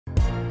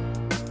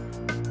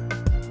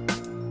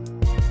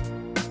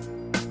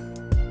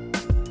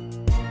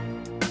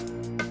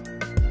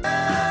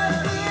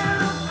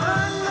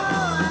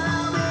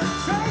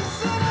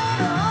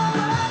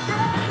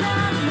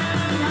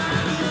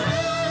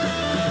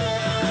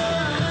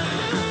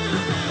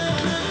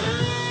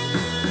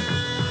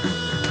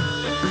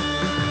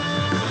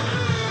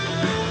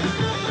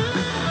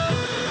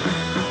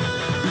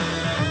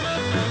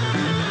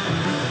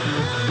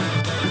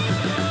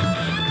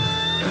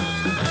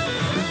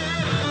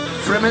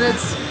3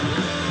 minutes.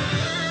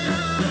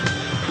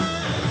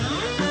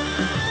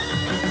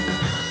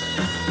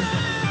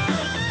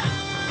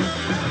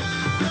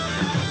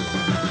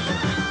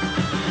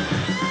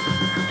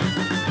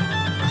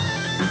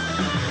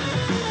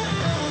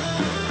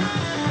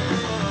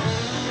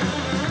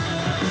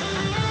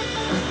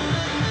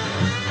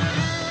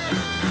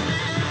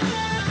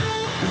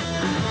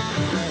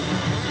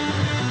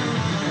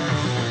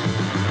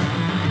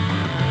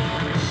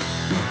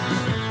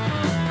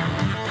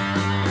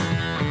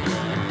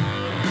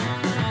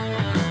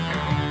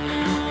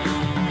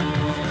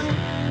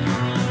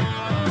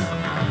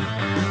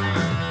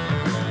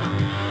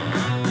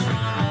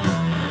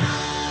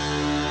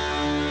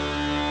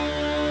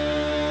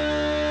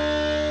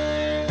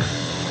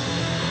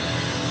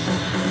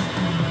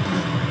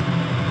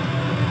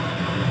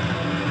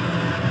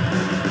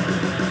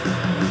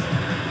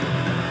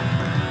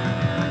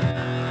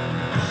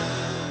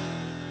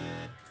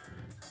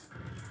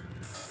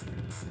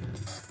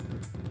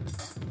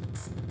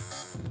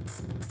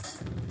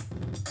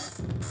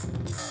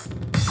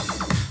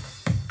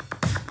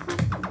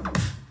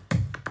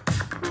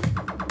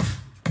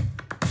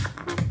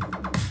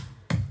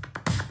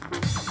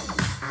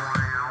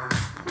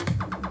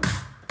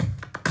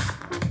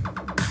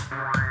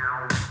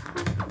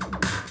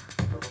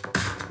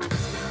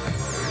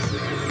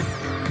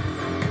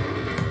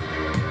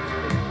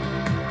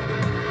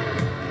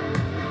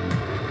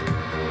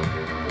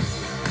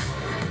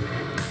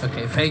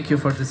 Okay, thank you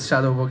for this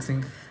shadow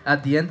boxing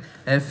at the end.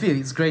 Phil,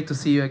 it's great to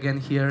see you again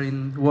here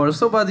in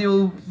Warsaw, but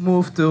you'll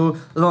move to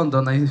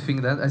London, I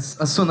think, that as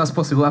soon as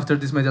possible after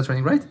this media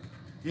training, right?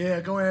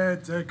 Yeah,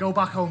 go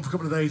back home for a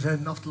couple of days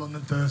and off to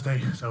London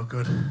Thursday, so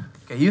good.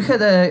 Okay, you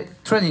had a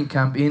training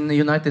camp in the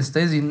United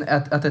States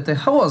at ATT.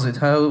 How was it?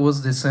 How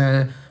was this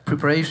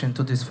preparation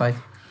to this fight?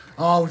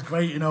 Oh, it was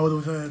great, you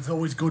know, there's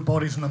always good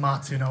bodies on the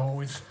mats, you know,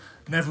 always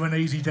never an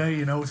easy day,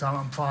 you know, so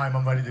I'm prime,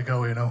 I'm ready to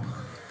go, you know.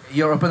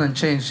 Your opponent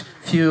changed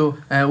a few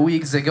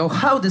weeks ago.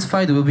 How this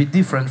fight will be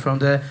different from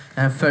the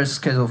first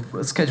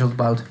scheduled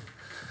bout?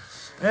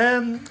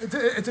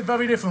 It's a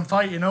very different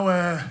fight, you know.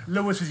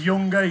 Lewis is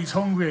younger, he's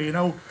hungrier, you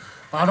know.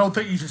 But I don't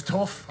think he's as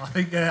tough. I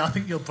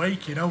think he'll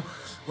break, you know.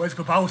 Whereas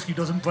Grabowski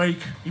doesn't break.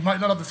 He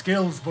might not have the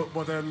skills, but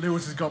what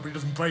Lewis has got, but he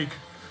doesn't break.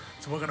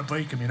 So we're going to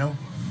break him, you know.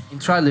 In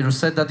trial, you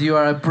said that you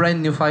are a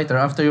brand new fighter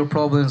after your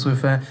problems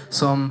with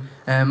some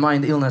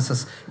mind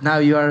illnesses. Now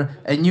you are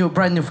a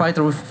brand new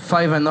fighter with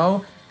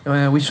 5-0.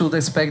 We should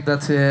expect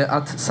that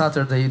at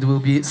Saturday it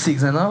will be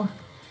 6-0.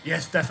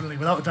 Yes, definitely,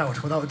 without a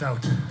doubt, without a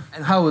doubt.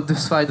 And how would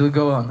this fight will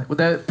go on? With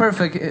the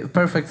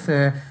perfect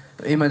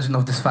imagine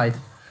of this fight.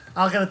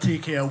 I'll get a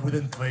TKO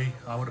within 3,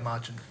 I would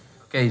imagine.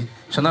 Okay,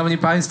 szanowni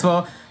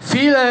państwo,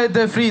 Phil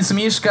de Vries,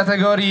 mistrz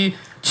kategorii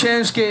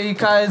ciężkiej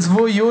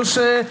KSW już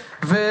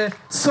w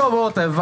sobotę.